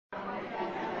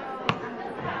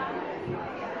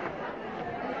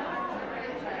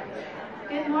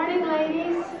morning,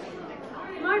 ladies.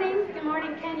 Good morning. Good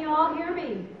morning. Can you all hear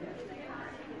me?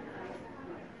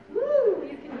 Woo,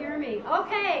 you can hear me.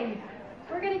 Okay,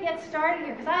 we're going to get started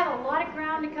here because I have a lot of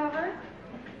ground to cover.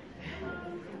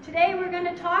 Today we're going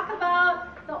to talk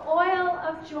about the oil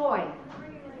of joy.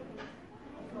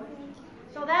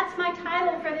 So that's my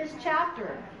title for this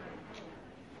chapter.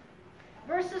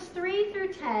 Verses 3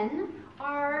 through 10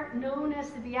 are known as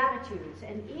the Beatitudes,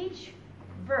 and each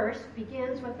verse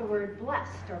begins with the word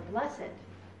blessed or blessed.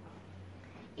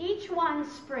 Each one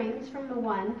springs from the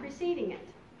one preceding it.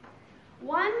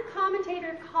 One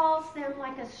commentator calls them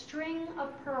like a string of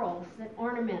pearls that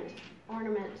ornament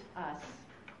us.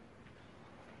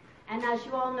 And as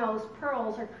you all know,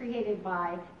 pearls are created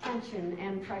by tension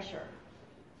and pressure.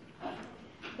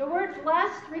 The word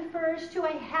blessed refers to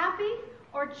a happy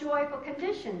or joyful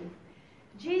condition.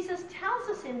 Jesus tells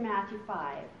us in Matthew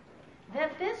 5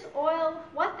 that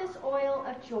what this oil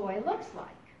of joy looks like.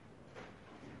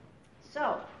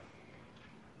 So,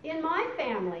 in my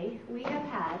family, we have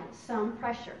had some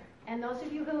pressure. And those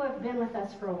of you who have been with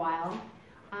us for a while,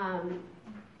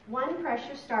 one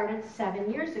pressure started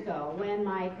 7 years ago when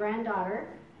my granddaughter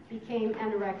became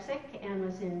anorexic and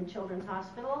was in Children's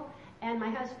Hospital, and my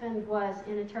husband was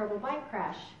in a terrible bike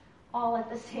crash all at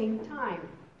the same time.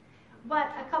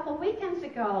 But a couple weekends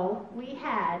ago, we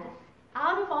had,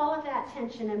 out of all of that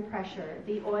tension and pressure,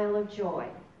 the oil of joy.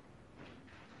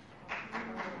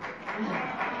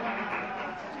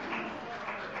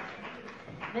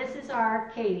 This is our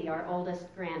Katie, our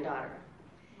oldest granddaughter.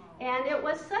 And it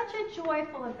was such a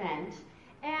joyful event,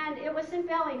 and it was in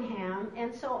Bellingham,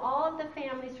 and so all of the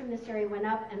families from this area went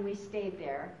up and we stayed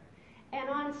there. And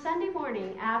on Sunday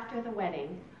morning after the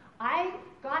wedding, I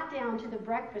got down to the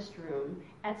breakfast room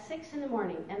at 6 in the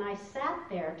morning, and I sat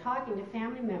there talking to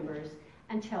family members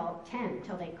until 10,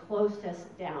 till they closed us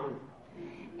down.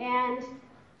 And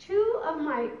two of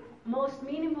my most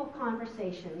meaningful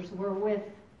conversations were with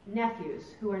nephews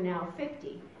who are now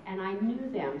 50, and I knew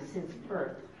them since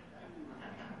birth.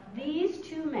 These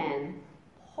two men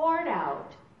poured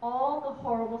out all the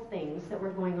horrible things that were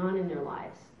going on in their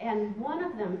lives, and one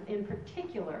of them in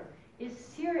particular is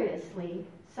seriously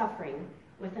suffering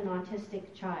with an autistic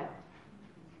child.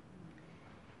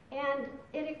 And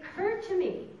it occurred to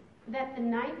me that the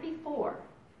night before,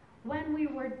 when we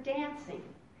were dancing,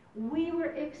 we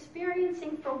were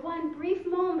experiencing for one brief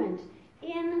moment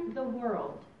in the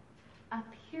world a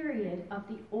period of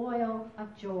the oil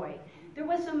of joy. There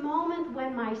was a moment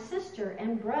when my sister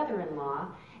and brother-in-law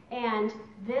and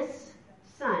this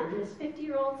son, this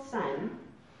 50-year-old son,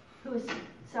 who was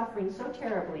suffering so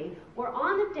terribly, were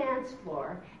on the dance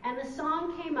floor, and the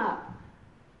song came up,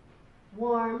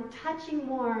 warm, touching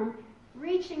warm,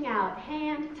 reaching out,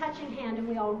 hand touching hand, and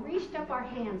we all reached up our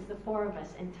hands, the four of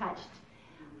us, and touched,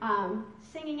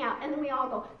 singing out, and then we all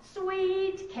go,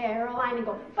 Sweet Caroline, and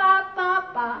go, ba, ba,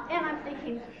 ba, and I'm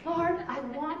thinking, Lord, I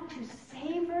want to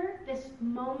savor this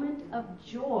moment of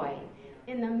joy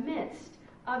in the midst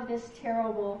of this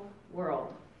terrible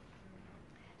world.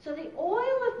 So the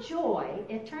oil of joy,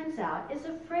 it turns out, is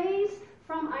a phrase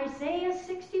from Isaiah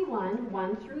 61,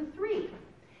 1 through 3.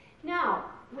 Now,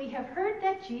 we have heard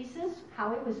that Jesus,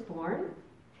 how he was born.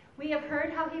 We have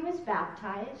heard how he was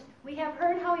baptized. We have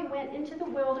heard how he went into the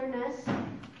wilderness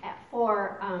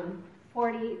for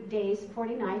 40 days,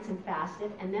 40 nights and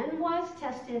fasted, and then was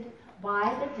tested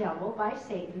by the devil, by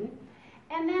Satan.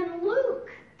 And then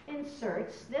Luke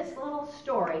inserts this little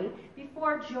story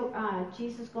before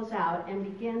Jesus goes out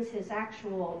and begins his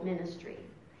actual ministry.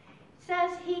 It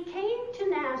says, he came to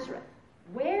Nazareth,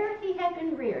 where he had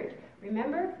been reared.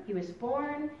 Remember, he was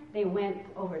born, they went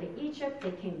over to Egypt,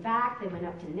 they came back, they went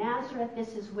up to Nazareth.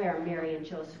 This is where Mary and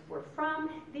Joseph were from.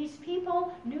 These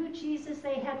people knew Jesus,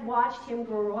 they had watched him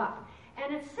grow up.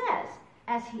 And it says,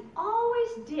 as he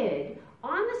always did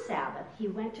on the Sabbath, he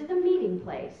went to the meeting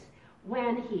place.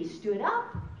 When he stood up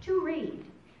to read,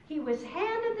 he was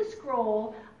handed the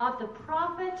scroll of the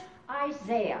prophet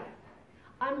Isaiah.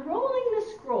 Unrolling the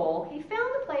scroll, he found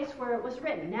the place where it was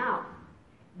written. Now,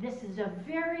 this is a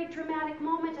very dramatic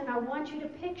moment, and I want you to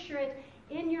picture it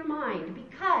in your mind,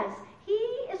 because he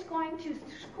is going to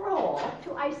scroll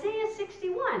to Isaiah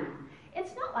 61.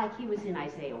 It's not like he was in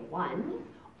Isaiah 1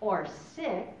 or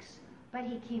 6, but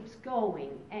he keeps going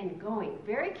and going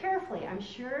very carefully. I'm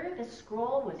sure the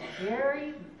scroll was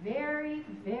very, very,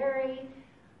 very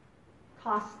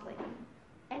costly.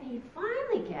 And he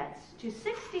finally gets to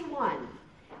 61.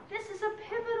 This is a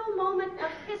pivotal moment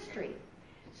of history.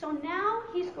 So now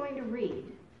he's going to read.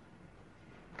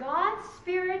 God's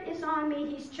Spirit is on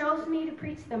me. He's chosen me to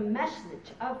preach the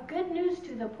message of good news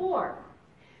to the poor,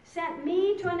 sent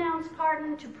me to announce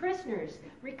pardon to prisoners,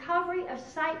 recovery of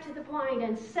sight to the blind,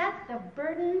 and set the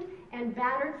burdened and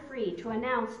battered free, to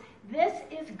announce this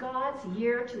is God's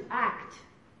year to act.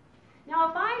 Now,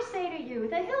 if I say to you,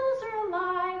 the hills are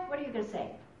alive, what are you going to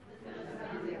say?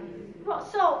 Well,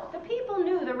 so the people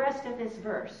knew the rest of this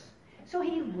verse. So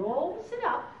he rolls it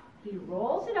up. He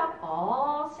rolls it up,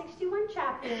 all 61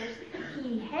 chapters.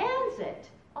 He hands it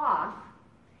off,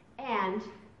 and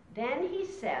then he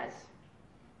says,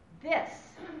 this,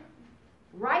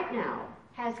 right now,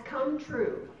 has come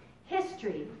true.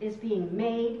 History is being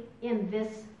made in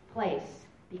this place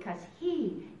because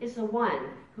he is the one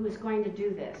who is going to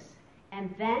do this.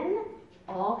 And then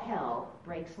all hell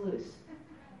breaks loose.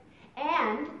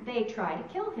 And they try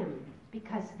to kill him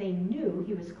because they knew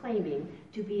he was claiming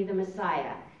to be the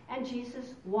Messiah. And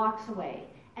Jesus walks away.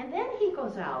 And then he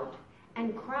goes out,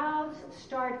 and crowds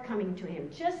start coming to him.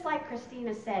 Just like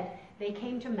Christina said, they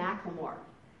came to Macklemore.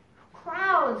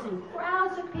 Crowds and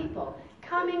crowds of people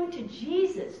coming to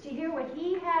Jesus to hear what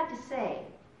he had to say.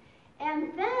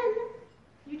 And then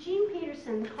Eugene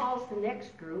Peterson calls the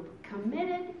next group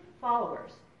committed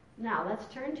followers. Now let's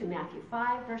turn to Matthew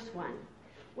 5, verse 1.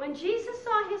 When Jesus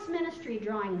saw his ministry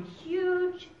drawing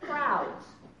huge crowds,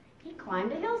 he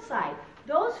climbed a hillside.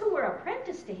 Those who were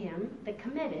apprenticed to him, the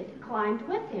committed, climbed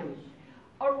with him.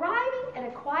 Arriving at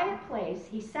a quiet place,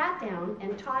 he sat down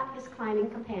and taught his climbing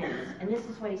companions. And this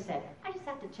is what he said. I just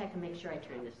have to check and make sure I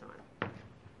turn this on.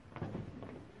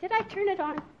 Did I turn it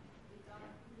on?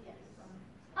 Yes.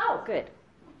 Oh, good.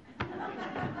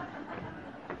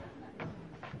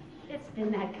 It's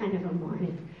been that kind of a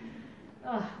morning.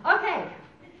 Oh, okay.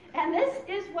 And this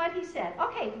is what he said.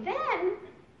 Okay, then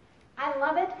I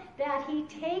love it that he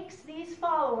takes these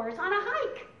followers on a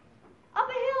hike up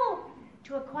a hill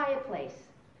to a quiet place.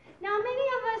 Now, many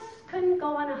of us couldn't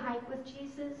go on a hike with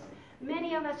Jesus.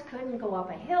 Many of us couldn't go up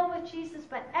a hill with Jesus,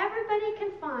 but everybody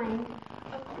can find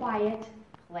a quiet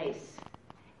place.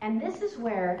 And this is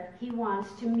where he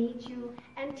wants to meet you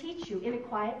and teach you, in a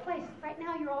quiet place. Right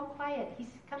now, you're all quiet.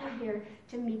 He's coming here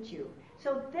to meet you.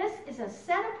 So this is a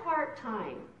set-apart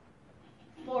time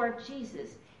for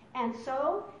Jesus. And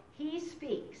so he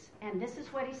speaks, and this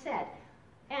is what he said.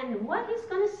 And what he's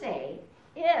going to say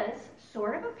is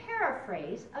sort of a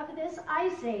paraphrase of this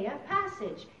Isaiah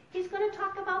passage. He's going to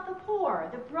talk about the poor,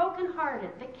 the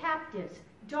brokenhearted, the captives,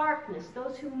 darkness,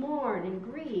 those who mourn and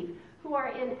grieve, who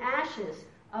are in ashes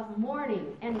of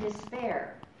mourning and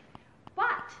despair.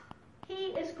 But he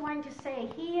is going to say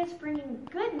he is bringing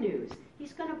good news.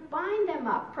 He's going to bind them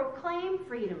up, proclaim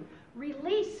freedom,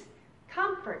 release,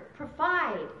 comfort,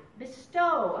 provide,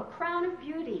 bestow a crown of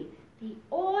beauty, the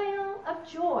oil of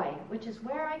joy, which is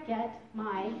where I get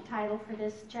my title for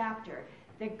this chapter,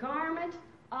 the garment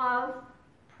of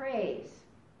praise.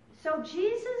 So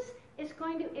Jesus is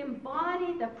going to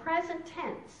embody the present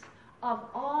tense of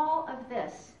all of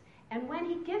this. And when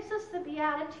he gives us the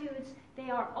Beatitudes, they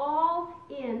are all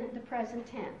in the present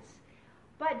tense.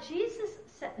 But Jesus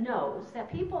knows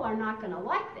that people are not going to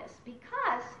like this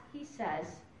because he says,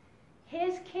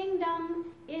 his kingdom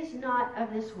is not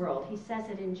of this world. He says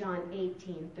it in John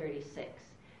 18:36.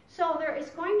 So there is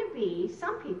going to be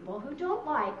some people who don't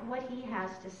like what he has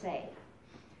to say.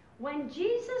 When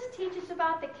Jesus teaches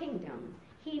about the kingdom,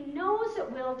 he knows it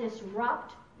will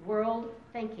disrupt world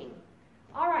thinking.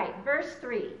 All right, verse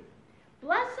 3.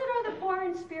 Blessed are the poor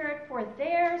in spirit, for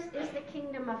theirs is the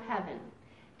kingdom of heaven.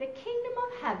 The kingdom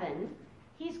of heaven,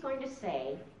 he's going to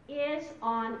say, is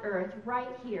on earth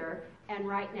right here and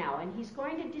right now. And he's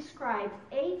going to describe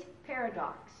 8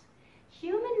 paradoxes.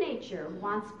 Human nature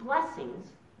wants blessings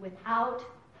with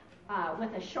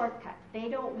a shortcut. They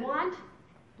don't want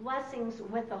blessings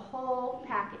with the whole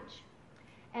package.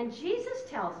 And Jesus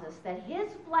tells us that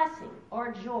his blessing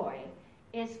or joy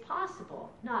is possible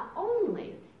not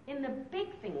only in the big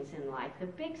things in life, the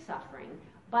big suffering,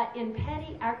 but in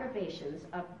petty aggravations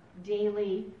of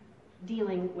daily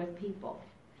dealing with people.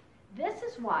 This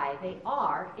is why they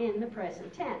are in the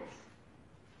present tense.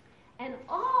 And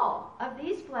all of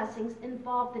these blessings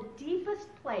involve the deepest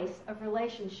place of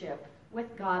relationship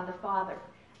with God the Father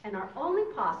and are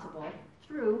only possible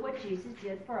through what Jesus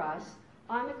did for us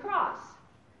on the cross.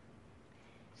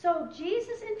 So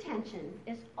Jesus' intention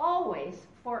is always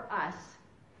for us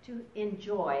to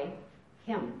enjoy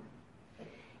him.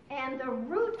 And the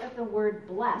root of the word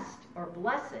blessed or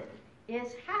blessed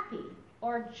is happy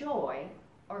or joy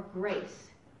or grace.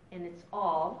 And it's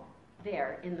all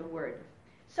there in the word.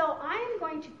 So I am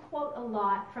going to quote a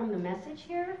lot from the Message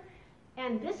here.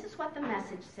 And this is what the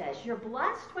Message says. You're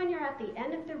blessed when you're at the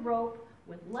end of the rope.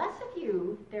 With less of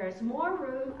you, there is more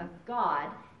room of God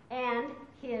and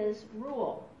his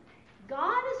rule.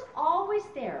 God is always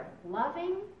there,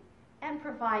 loving and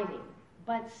providing,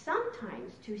 but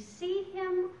sometimes to see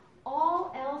him,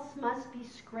 all else must be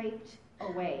scraped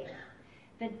away.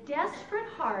 The desperate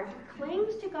heart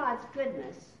clings to God's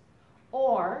goodness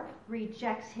or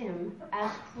rejects him as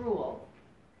cruel.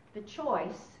 The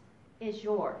choice is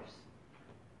yours.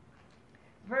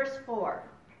 Verse 4,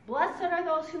 blessed are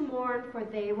those who mourn, for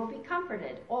they will be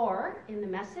comforted. Or, in the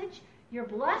Message, you're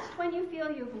blessed when you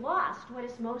feel you've lost what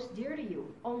is most dear to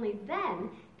you. Only then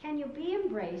can you be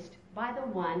embraced by the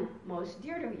one most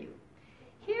dear to you.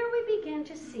 Here we begin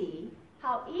to see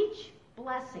how each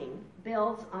blessing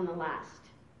builds on the last.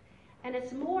 And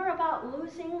it's more about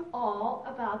losing all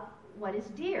about what is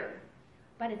dear,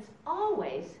 but it's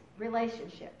always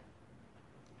relationship.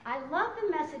 I love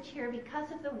the Message here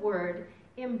because of the word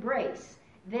embrace.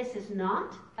 This is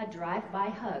not a drive-by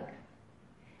hug.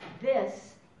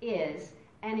 This is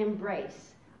an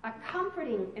embrace, a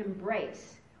comforting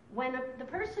embrace. When the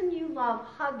person you love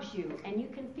hugs you and you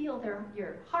can feel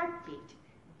your heartbeat,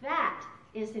 that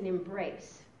is an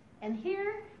embrace. And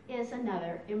here is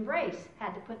another embrace.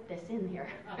 Had to put this in here.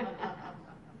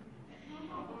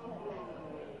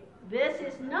 This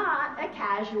is not a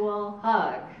casual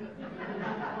hug.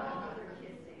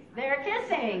 They're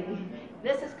kissing.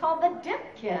 This is called the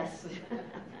dip kiss.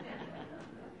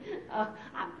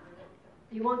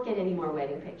 You won't get any more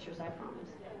wedding pictures, I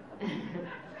promise.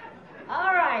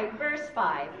 All right, verse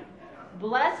 5.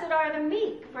 Blessed are the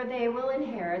meek, for they will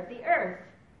inherit the earth.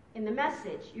 In the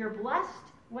Message, you're blessed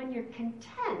when you're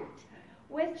content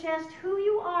with just who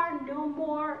you are, no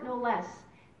more, no less.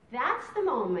 That's the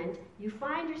moment you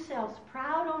find yourselves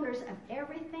proud owners of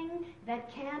everything that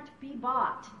can't be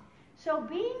bought. So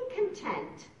being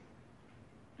content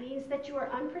means that you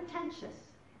are unpretentious,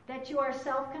 that you are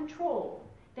self-controlled,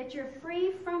 that you're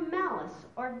free from malice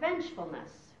or vengefulness.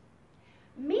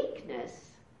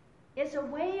 Meekness is a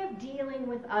way of dealing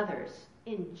with others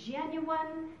in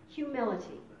genuine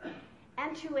humility.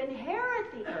 And to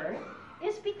inherit the earth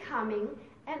is becoming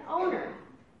an owner.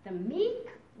 The meek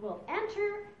will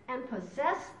enter and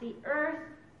possess the earth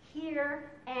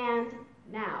here and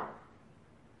now.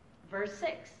 Verse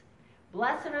 6.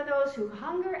 Blessed are those who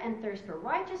hunger and thirst for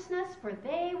righteousness, for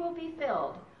they will be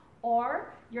filled.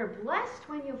 Or, you're blessed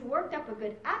when you've worked up a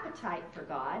good appetite for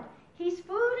God. He's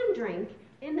food and drink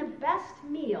in the best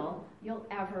meal you'll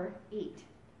ever eat.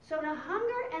 So to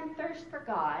hunger and thirst for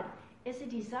God is a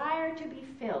desire to be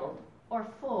filled or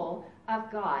full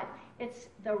of God. It's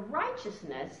the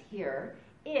righteousness here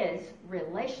is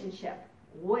relationship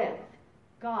with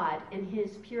God in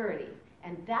his purity.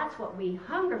 And that's what we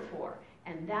hunger for.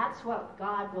 And that's what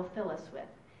God will fill us with.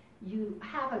 You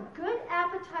have a good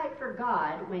appetite for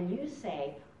God when you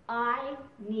say, I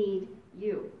need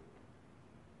you.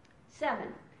 7.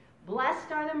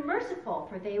 Blessed are the merciful,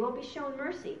 for they will be shown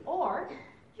mercy. Or,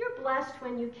 you're blessed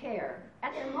when you care.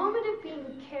 At the moment of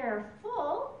being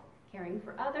careful, caring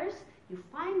for others, you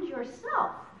find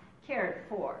yourself cared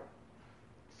for.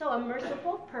 So a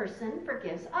merciful person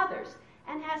forgives others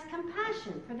and has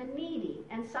compassion for the needy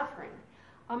and suffering.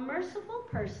 A merciful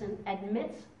person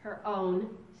admits her own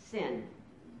sin.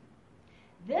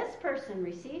 This person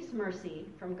receives mercy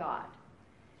from God.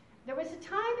 There was a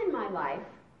time in my life,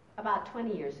 about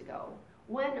 20 years ago,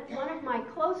 when one of my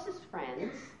closest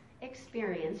friends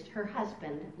experienced her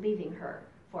husband leaving her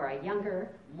for a younger,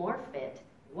 more fit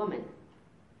woman.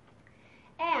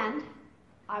 And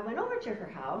I went over to her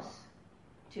house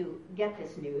to get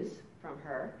this news from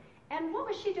her. And what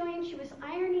was she doing? She was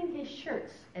ironing his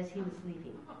shirts as he was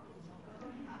leaving.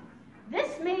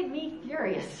 This made me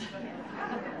furious.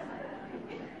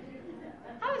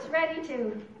 I was ready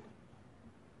to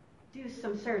do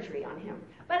some surgery on him.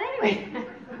 But anyway,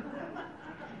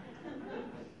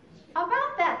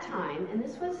 about that time, and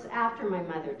this was after my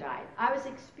mother died, I was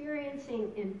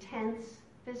experiencing intense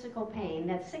physical pain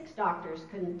that 6 doctors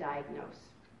couldn't diagnose.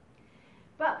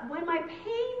 But when my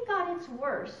pain got its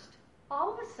worst,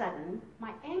 all of a sudden,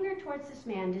 my anger towards this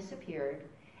man disappeared,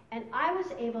 and I was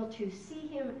able to see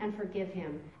him and forgive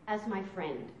him as my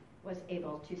friend was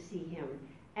able to see him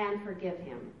and forgive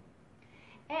him.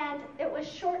 And it was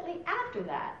shortly after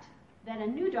that that a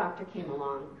new doctor came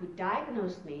along who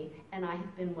diagnosed me, and I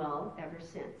have been well ever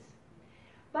since.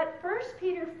 But 1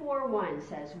 Peter 4:1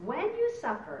 says, when you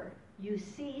suffer, you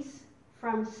cease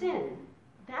from sin.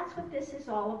 That's what this is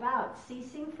all about,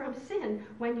 ceasing from sin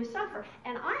when you suffer.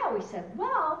 And I always said,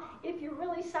 well, if you're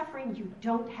really suffering, you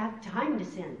don't have time to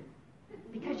sin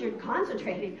because you're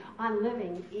concentrating on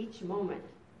living each moment.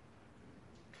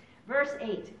 Verse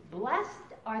 8, blessed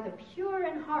are the pure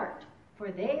in heart,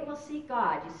 for they will see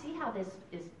God. You see how this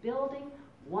is building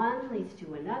One leads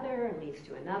to another and leads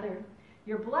to another.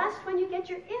 You're blessed when you get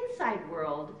your inside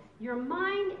world, your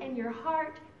mind and your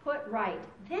heart put right.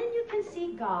 Then you can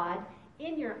see God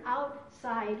in your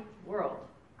outside world.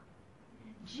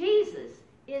 Jesus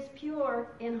is pure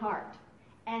in heart,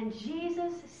 and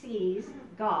Jesus sees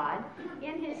God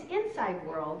in his inside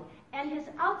world and his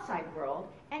outside world,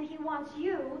 and he wants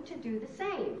you to do the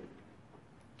same.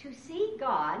 To see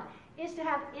God is to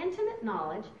have intimate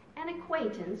knowledge and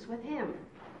acquaintance with him.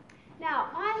 Now,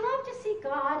 I love to see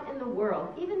God in the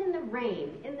world, even in the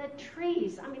rain, in the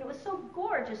trees. I mean, it was so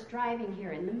gorgeous driving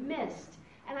here in the mist,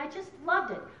 and I just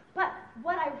loved it. But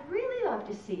what I really love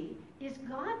to see is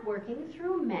God working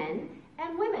through men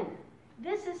and women.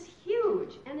 This is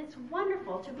huge, and it's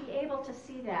wonderful to be able to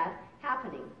see that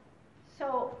happening.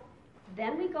 So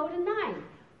then we go to 9.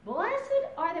 Blessed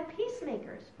are the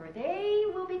peacemakers, for they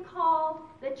will be called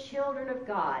the children of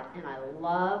God. And I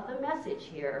love the message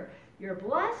here. You're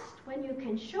blessed when you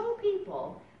can show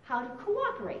people how to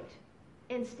cooperate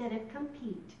instead of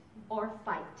compete or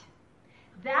fight.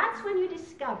 That's when you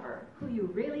discover who you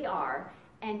really are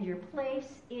and your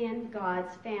place in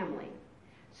God's family.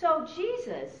 So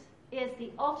Jesus is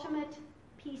the ultimate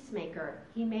peacemaker.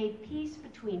 He made peace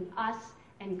between us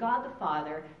and God the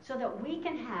Father so that we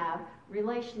can have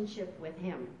relationship with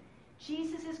him.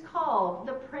 Jesus is called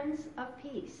the Prince of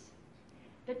Peace.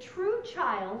 The true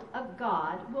child of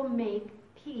God will make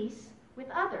peace with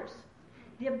others.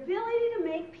 The ability to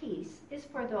make peace is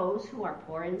for those who are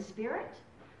poor in spirit,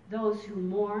 those who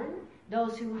mourn,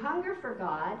 those who hunger for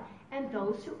God, and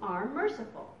those who are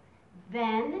merciful.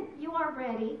 Then you are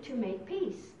ready to make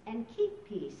peace and keep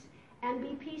peace and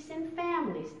be peace in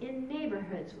families, in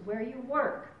neighborhoods where you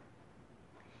work.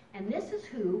 And this is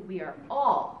who we are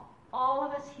all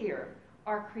of us here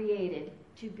are created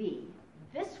to be,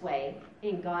 this way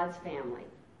in God's family.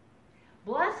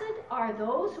 Blessed are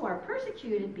those who are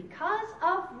persecuted because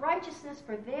of righteousness,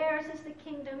 for theirs is the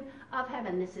kingdom of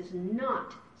heaven. This is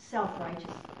not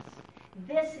self-righteousness.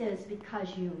 This is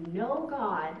because you know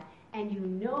God and you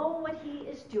know what he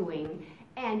is doing,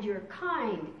 and you're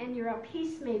kind, and you're a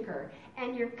peacemaker,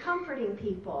 and you're comforting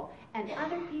people, and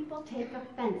other people take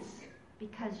offense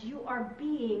because you are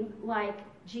being like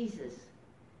Jesus.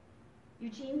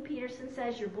 Eugene Peterson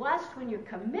says, you're blessed when your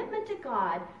commitment to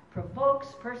God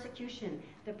provokes persecution.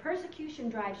 The persecution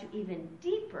drives you even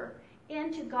deeper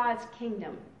into God's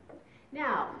kingdom.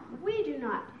 Now, we do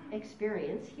not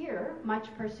experience here much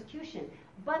persecution,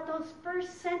 but those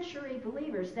first century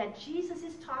believers that Jesus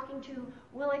is talking to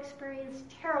will experience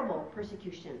terrible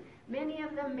persecution. Many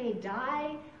of them may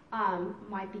die,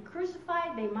 might be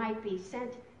crucified, they might be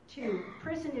sent to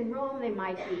prison in Rome, they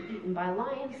might be eaten by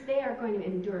lions. They are going to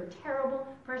endure terrible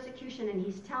persecution, and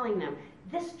he's telling them,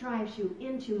 this drives you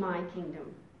into my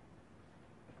kingdom.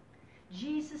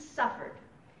 Jesus suffered.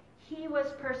 He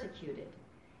was persecuted,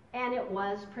 and it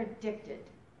was predicted.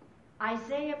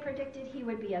 Isaiah predicted he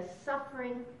would be a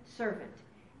suffering servant.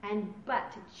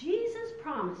 But Jesus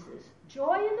promises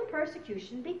joy in the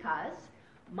persecution because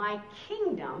my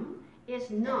kingdom is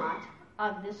not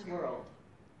of this world.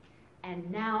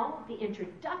 And now the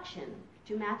introduction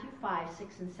to Matthew 5,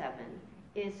 6, and 7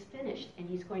 is finished, and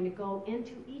he's going to go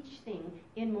into each thing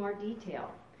in more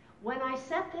detail. When I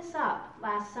set this up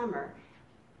last summer,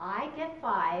 I get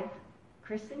 5,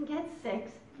 Kristen gets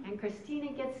 6, and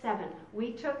Christina gets 7.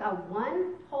 We took a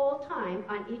one whole time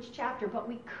on each chapter, but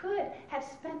we could have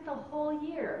spent the whole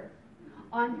year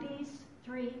on these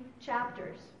 3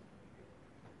 chapters.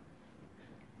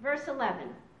 Verse 11.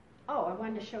 Oh, I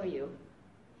wanted to show you.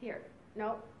 Here.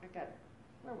 No, I got it.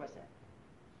 Where was it?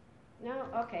 No,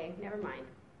 okay, never mind.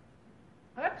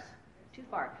 Oops, too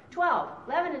far.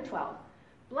 11 and 12.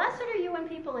 Blessed are you when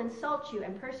people insult you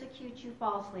and persecute you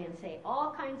falsely and say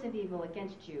all kinds of evil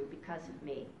against you because of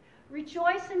me.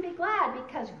 Rejoice and be glad,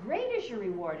 because great is your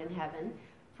reward in heaven,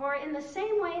 for in the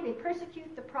same way they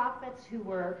persecute the prophets who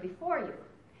were before you.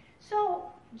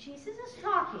 So Jesus is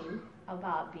talking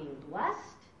about being blessed,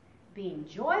 being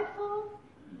joyful,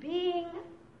 being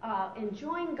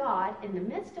enjoying God in the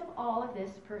midst of all of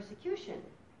this persecution.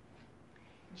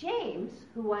 James,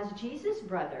 who was Jesus'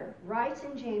 brother, writes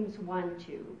in James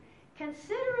 1:2,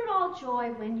 consider it all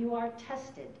joy when you are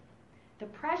tested. The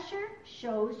pressure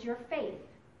shows your faith.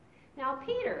 Now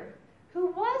Peter, who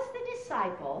was the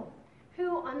disciple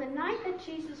who on the night that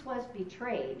Jesus was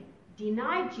betrayed,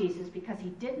 denied Jesus because he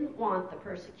didn't want the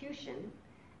persecution,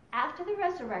 after the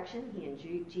resurrection, he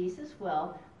and Jesus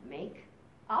will make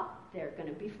up. They're going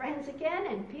to be friends again,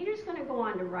 and Peter's going to go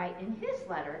on to write in his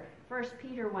letter, 1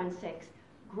 Peter 1:6,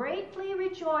 greatly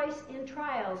rejoice in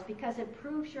trials because it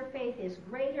proves your faith is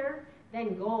greater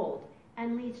than gold,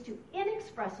 and leads to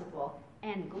inexpressible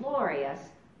and glorious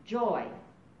joy.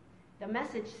 The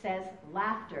message says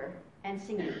laughter and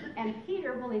singing. And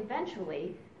Peter will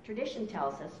eventually, tradition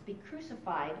tells us, be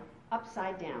crucified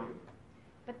upside down.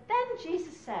 But then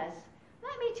Jesus says,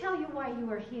 let me tell you why you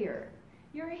are here.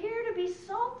 You're here to be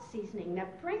salt seasoning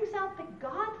that brings out the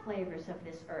God flavors of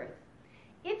this earth.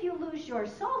 If you lose your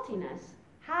saltiness,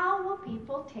 how will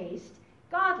people taste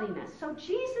godliness? So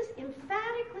Jesus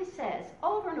emphatically says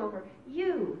over and over,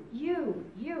 you.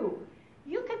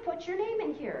 You could put your name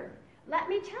in here. Let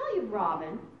me tell you,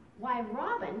 Robin, why,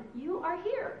 Robin, you are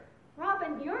here.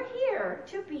 Robin, you're here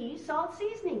to be salt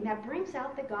seasoning that brings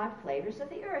out the God flavors of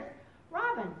the earth.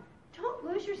 Robin, don't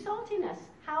lose your saltiness.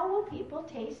 How will people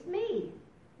taste me?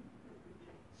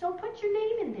 So put your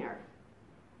name in there.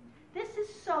 This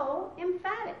is so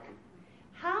emphatic.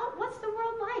 What's the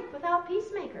world like without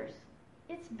peacemakers?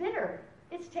 It's bitter.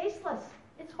 It's tasteless.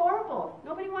 It's horrible.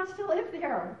 Nobody wants to live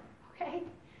there. Okay?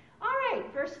 All right,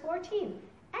 verse 14.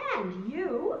 And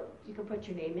you can put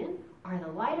your name in, are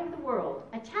the light of the world.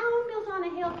 A town built on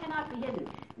a hill cannot be hidden.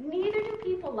 Neither do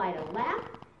people light a lamp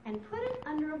and put it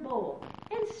under a bowl.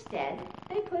 Instead,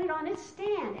 they put it on its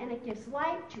stand, and it gives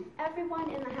light to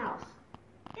everyone in the house.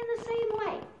 In the same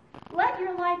way, let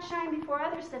your light shine before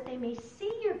others, that they may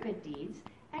see your good deeds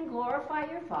and glorify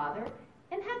your Father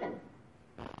in heaven.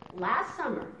 Last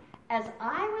summer, as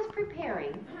I was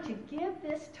preparing to give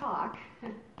this talk,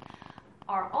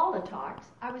 or all the talks,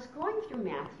 I was going through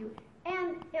Matthew,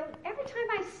 and every time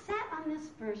I sat on this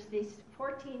verse, these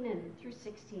 14 and through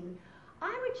 16,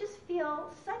 I would just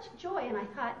feel such joy, and I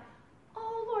thought,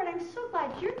 oh Lord, I'm so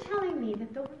glad you're telling me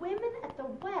that the women at the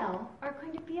well are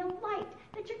going to be a light,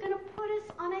 that you're going to put us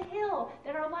on a hill,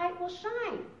 that our light will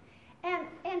shine. And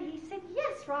he said,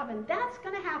 yes, Robin, that's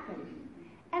going to happen.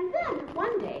 And then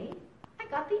one day, I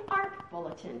got the ARC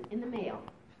bulletin in the mail.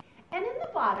 And in the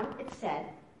bottom, it said,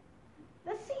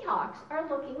 the Seahawks are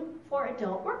looking for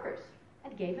adult workers. I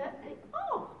gave it,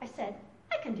 I said,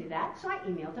 I can do that. So I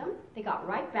emailed them. They got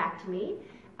right back to me.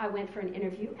 I went for an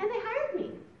interview, and they hired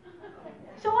me.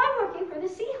 So I'm working for the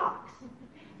Seahawks.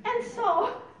 And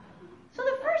so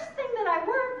the first thing that I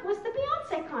worked was the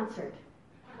Beyonce concert.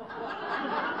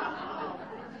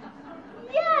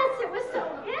 Yes, it was so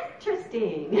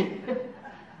interesting.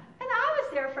 And I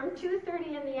was there from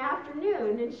 2:30 in the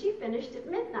afternoon, and she finished at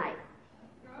midnight.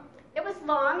 It was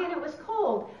long and it was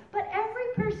cold, but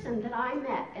every person that I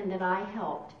met and that I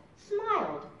helped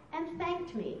smiled and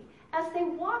thanked me as they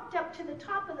walked up to the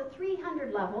top of the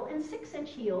 300 level in 6-inch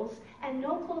heels and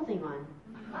no clothing on.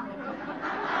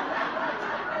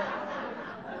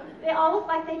 They all looked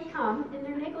like they'd come in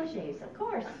their negligees, of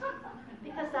course,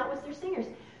 because that was their singers.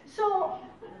 So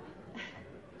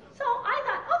I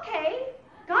thought, okay,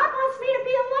 God wants me to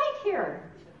be a light here.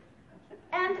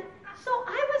 And so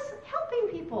I was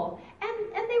helping people,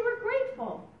 and they were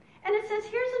grateful. And it says,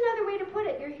 here's another way to put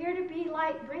it. You're here to be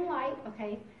light, bring light.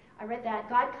 Okay, I read that.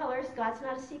 God colors, God's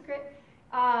not a secret.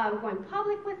 I'm going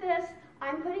public with this.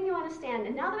 I'm putting you on a stand.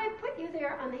 And now that I've put you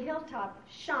there on the hilltop,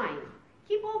 shine.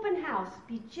 Keep open house.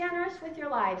 Be generous with your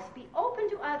lives. Be open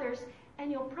to others,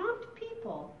 and you'll prompt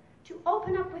people to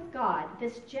open up with God,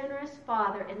 this generous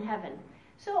Father in heaven.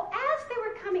 So as they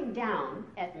were coming down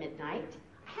at midnight,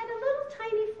 I had a little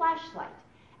tiny flashlight.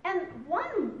 And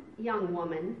one young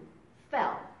woman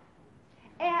fell.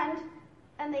 And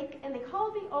they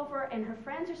called me over, and her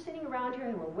friends are sitting around her,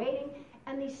 and we're waiting,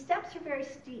 and these steps are very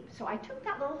steep. So I took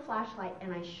that little flashlight,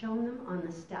 and I shone them on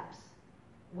the steps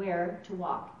where to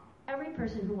walk. Every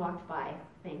person who walked by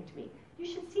thanked me. You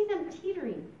should see them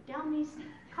teetering down these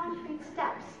concrete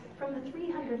steps from the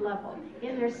 300 level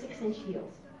in their 6-inch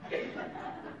heels.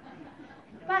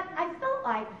 But I felt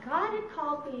like God had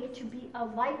called me to be a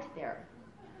light there.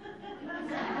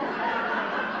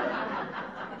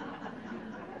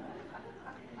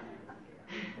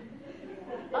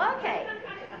 Okay.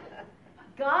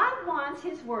 God wants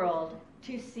his world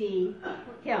to see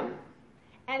him.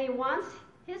 And he wants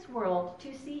his world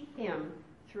to see him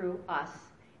through us.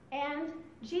 And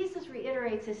Jesus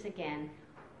reiterates this again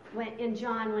in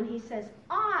John when he says,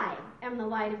 I am the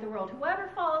light of the world. Whoever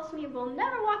follows me will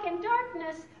never walk in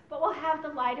darkness, but will have the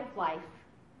light of life.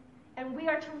 And we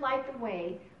are to light the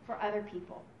way for other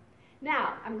people.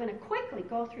 Now, I'm going to quickly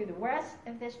go through the rest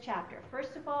of this chapter.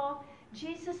 First of all,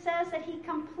 Jesus says that he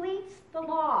completes the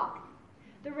law.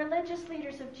 The religious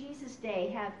leaders of Jesus' day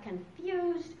have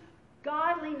confused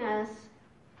godliness,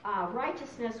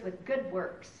 righteousness with good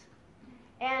works.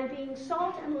 And being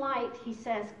salt and light, he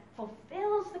says,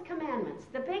 fulfills the commandments.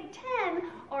 The big 10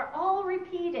 are all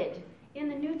repeated in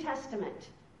the New Testament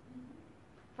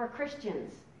for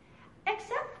Christians,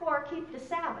 except for keep the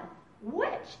Sabbath.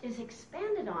 which is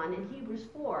expanded on in Hebrews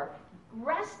 4.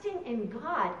 Resting in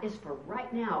God is for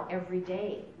right now, every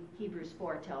day, Hebrews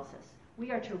 4 tells us.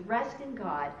 We are to rest in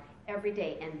God every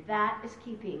day, and that is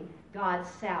keeping God's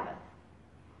Sabbath.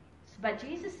 But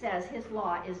Jesus says his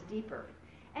law is deeper.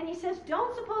 And he says,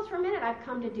 don't suppose for a minute I've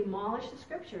come to demolish the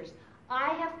scriptures. I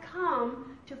have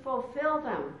come to fulfill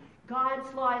them.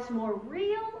 God's law is more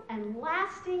real and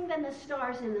lasting than the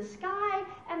stars in the sky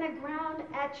and the ground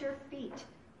at your feet.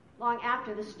 Long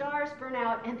after the stars burn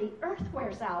out and the earth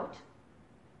wears out,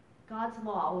 God's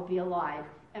law will be alive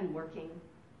and working.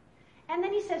 And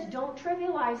then he says, don't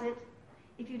trivialize it.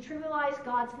 If you trivialize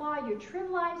God's law, you're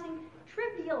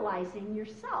trivializing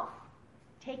yourself.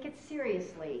 Take it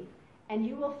seriously, and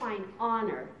you will find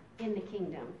honor in the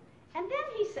kingdom. And then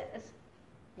he says,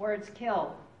 words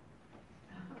kill.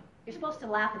 You're supposed to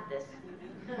laugh at this.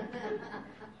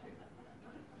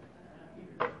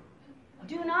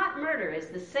 Do not murder is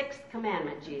the 6th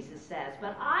commandment, Jesus says.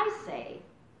 But I say,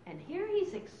 and here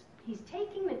he's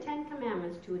taking the 10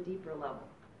 commandments to a deeper level.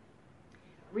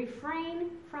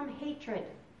 Refrain from hatred.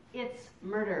 It's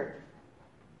murder.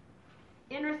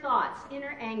 Inner thoughts,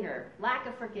 inner anger, lack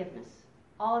of forgiveness.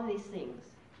 All of these things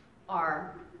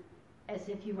are as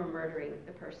if you were murdering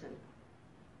the person.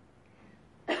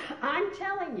 I'm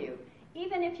telling you,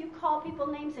 even if you call people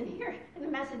names in here, in the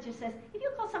message it says, if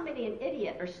you call somebody an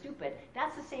idiot or stupid,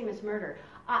 that's the same as murder.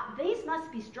 These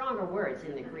must be stronger words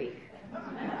in the Greek.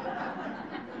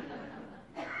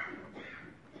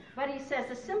 But he says,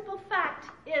 the simple fact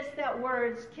is that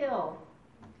words kill.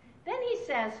 Then he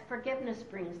says, forgiveness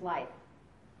brings life.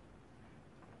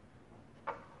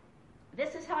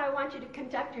 This is how I want you to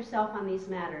conduct yourself on these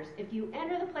matters. If you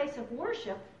enter the place of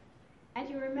worship and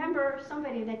you remember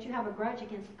somebody that you have a grudge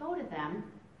against, go to them,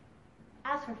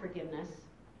 ask for forgiveness,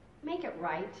 make it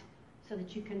right so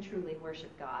that you can truly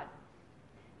worship God.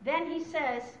 Then he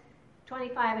says,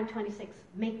 25 and 26,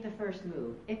 make the first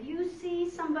move. If you see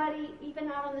somebody even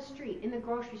out on the street, in the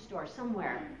grocery store,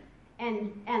 somewhere,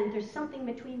 and there's something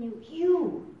between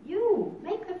you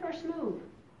make the first move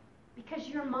because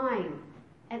you're mine.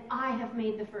 And I have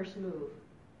made the first move.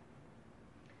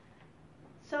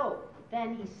 So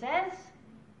then he says,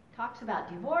 talks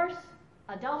about divorce,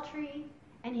 adultery,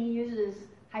 and he uses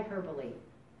hyperbole.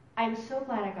 I'm so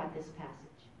glad I got this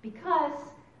passage because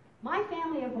my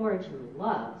family of origin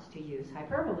loves to use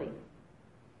hyperbole.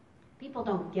 People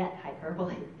don't get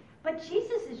hyperbole, but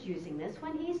Jesus is using this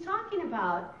when he's talking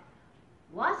about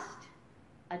lust,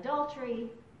 adultery,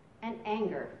 and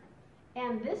anger.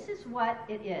 And this is what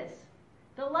it is.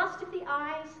 The lust of the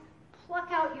eyes, pluck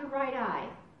out your right eye.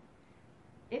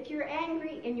 If you're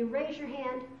angry and you raise your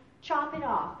hand, chop it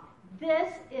off.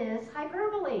 This is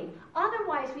hyperbole.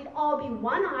 Otherwise, we'd all be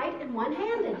one-eyed and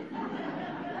one-handed.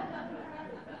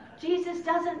 Jesus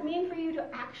doesn't mean for you to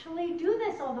actually do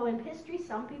this, although in history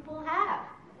some people have.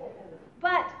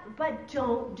 But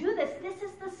don't do this. This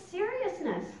is the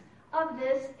seriousness of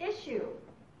this issue.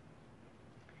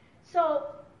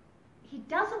 So, he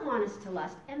doesn't want us to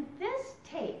lust, and this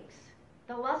takes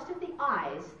the lust of the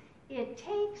eyes, it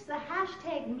takes the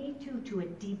hashtag #MeToo to a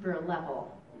deeper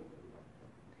level.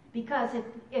 Because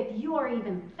if you are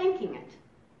even thinking it,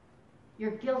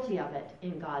 you're guilty of it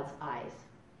in God's eyes.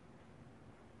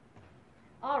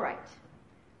 All right.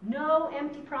 No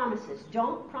empty promises.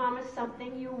 Don't promise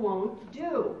something you won't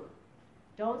do.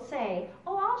 Don't say,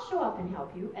 oh, I'll show up and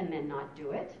help you, and then not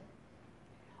do it.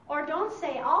 Or don't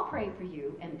say, I'll pray for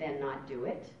you, and then not do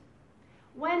it.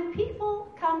 When people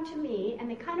come to me and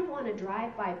they kind of want to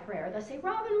drive by prayer, they'll say,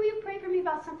 Robin, will you pray for me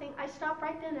about something? I stop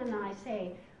right then and then I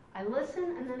say, I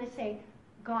listen, and then I say,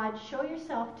 God, show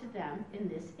yourself to them in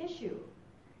this issue.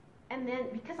 And then,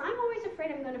 because I'm always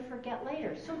afraid I'm going to forget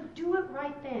later, so do it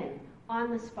right then,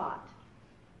 on the spot.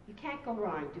 You can't go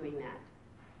wrong doing that.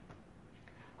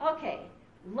 Okay,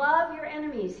 love your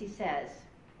enemies, he says.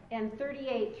 And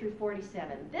 38 through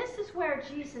 47. This is where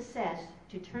Jesus says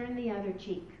to turn the other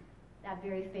cheek, that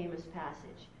very famous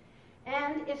passage.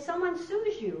 And if someone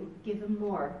sues you, give them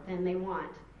more than they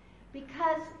want.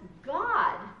 Because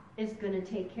God is going to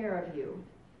take care of you,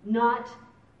 not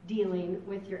dealing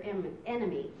with your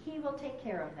enemy. He will take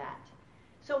care of that.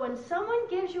 So when someone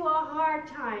gives you a hard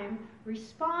time,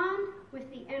 respond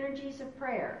with the energies of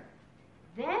prayer.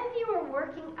 Then you are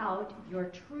working out your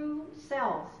true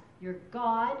selves, your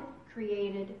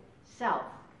God-created self.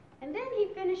 And then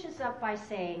he finishes up by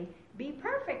saying, be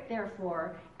perfect,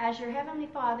 therefore, as your heavenly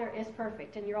Father is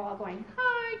perfect. And you're all going,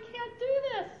 I can't do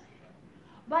this.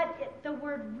 But the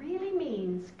word really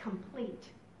means complete.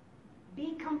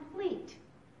 Be complete.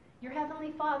 Your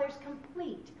heavenly Father's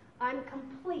complete. I'm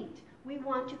complete. We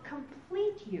want to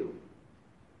complete you.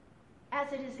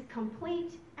 as it is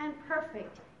complete and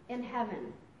perfect in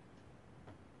heaven.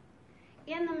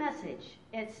 In the Message,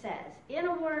 it says, in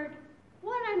a word,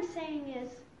 what I'm saying is,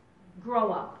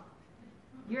 grow up.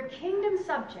 You're kingdom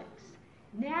subjects.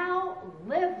 Now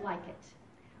live like it.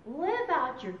 Live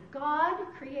out your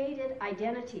God-created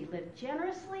identity. Live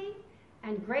generously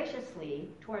and graciously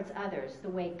towards others, the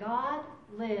way God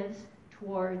lives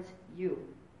towards you.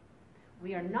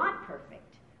 We are not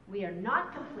perfect. We are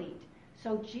not complete.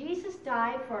 So Jesus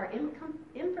died for our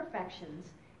imperfections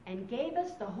and gave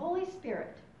us the Holy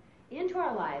Spirit into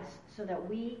our lives so that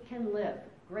we can live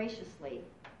graciously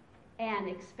and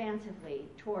expansively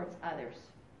towards others.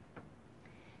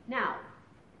 Now,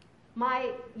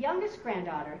 my youngest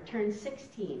granddaughter turned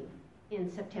 16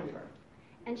 in September,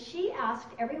 and she asked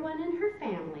everyone in her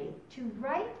family to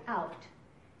write out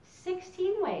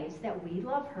 16 ways that we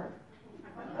love her.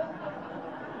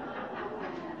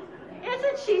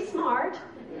 Isn't she smart?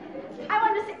 I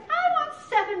want to say, I want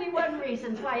 71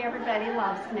 reasons why everybody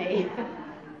loves me.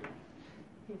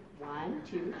 1,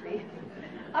 2, 3.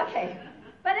 Okay.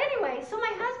 But anyway, so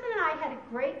my husband and I had a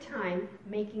great time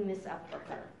making this up for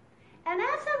her. And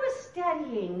as I was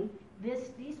studying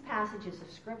these passages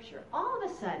of Scripture, all of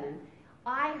a sudden,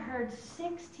 I heard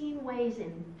 16 ways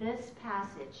in this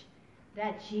passage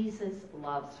that Jesus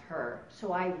loves her.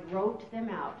 So I wrote them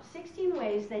out. 16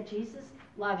 ways that Jesus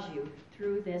loves you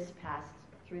through this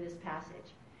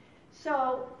passage.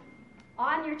 So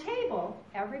on your table,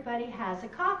 everybody has a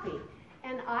copy.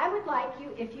 And I would like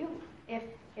you,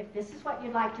 if this is what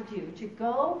you'd like to do, to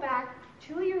go back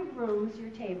to your rooms, your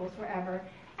tables, wherever,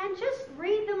 and just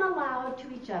read them aloud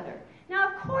to each other. Now,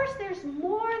 of course, there's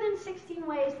more than 16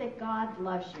 ways that God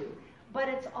loves you, but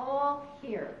it's all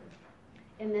here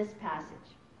in this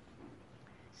passage.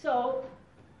 So,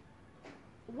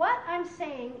 what I'm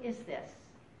saying is this,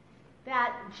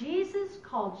 that Jesus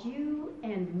called you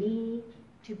and me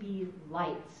to be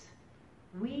lights.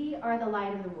 We are the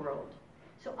light of the world.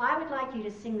 So I would like you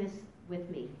to sing this with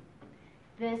me.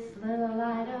 This little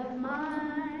light of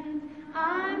mine,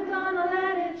 I'm gonna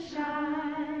let it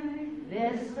shine.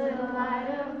 This little light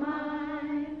of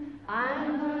mine,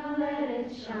 I'm gonna let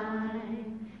it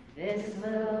shine. This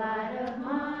little light of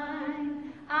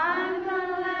mine, I'm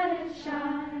gonna let it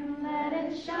shine. Let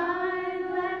it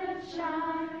shine, let it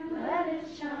shine, let it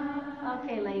shine.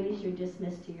 Okay, ladies, you're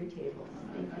dismissed to your tables.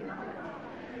 Thank you.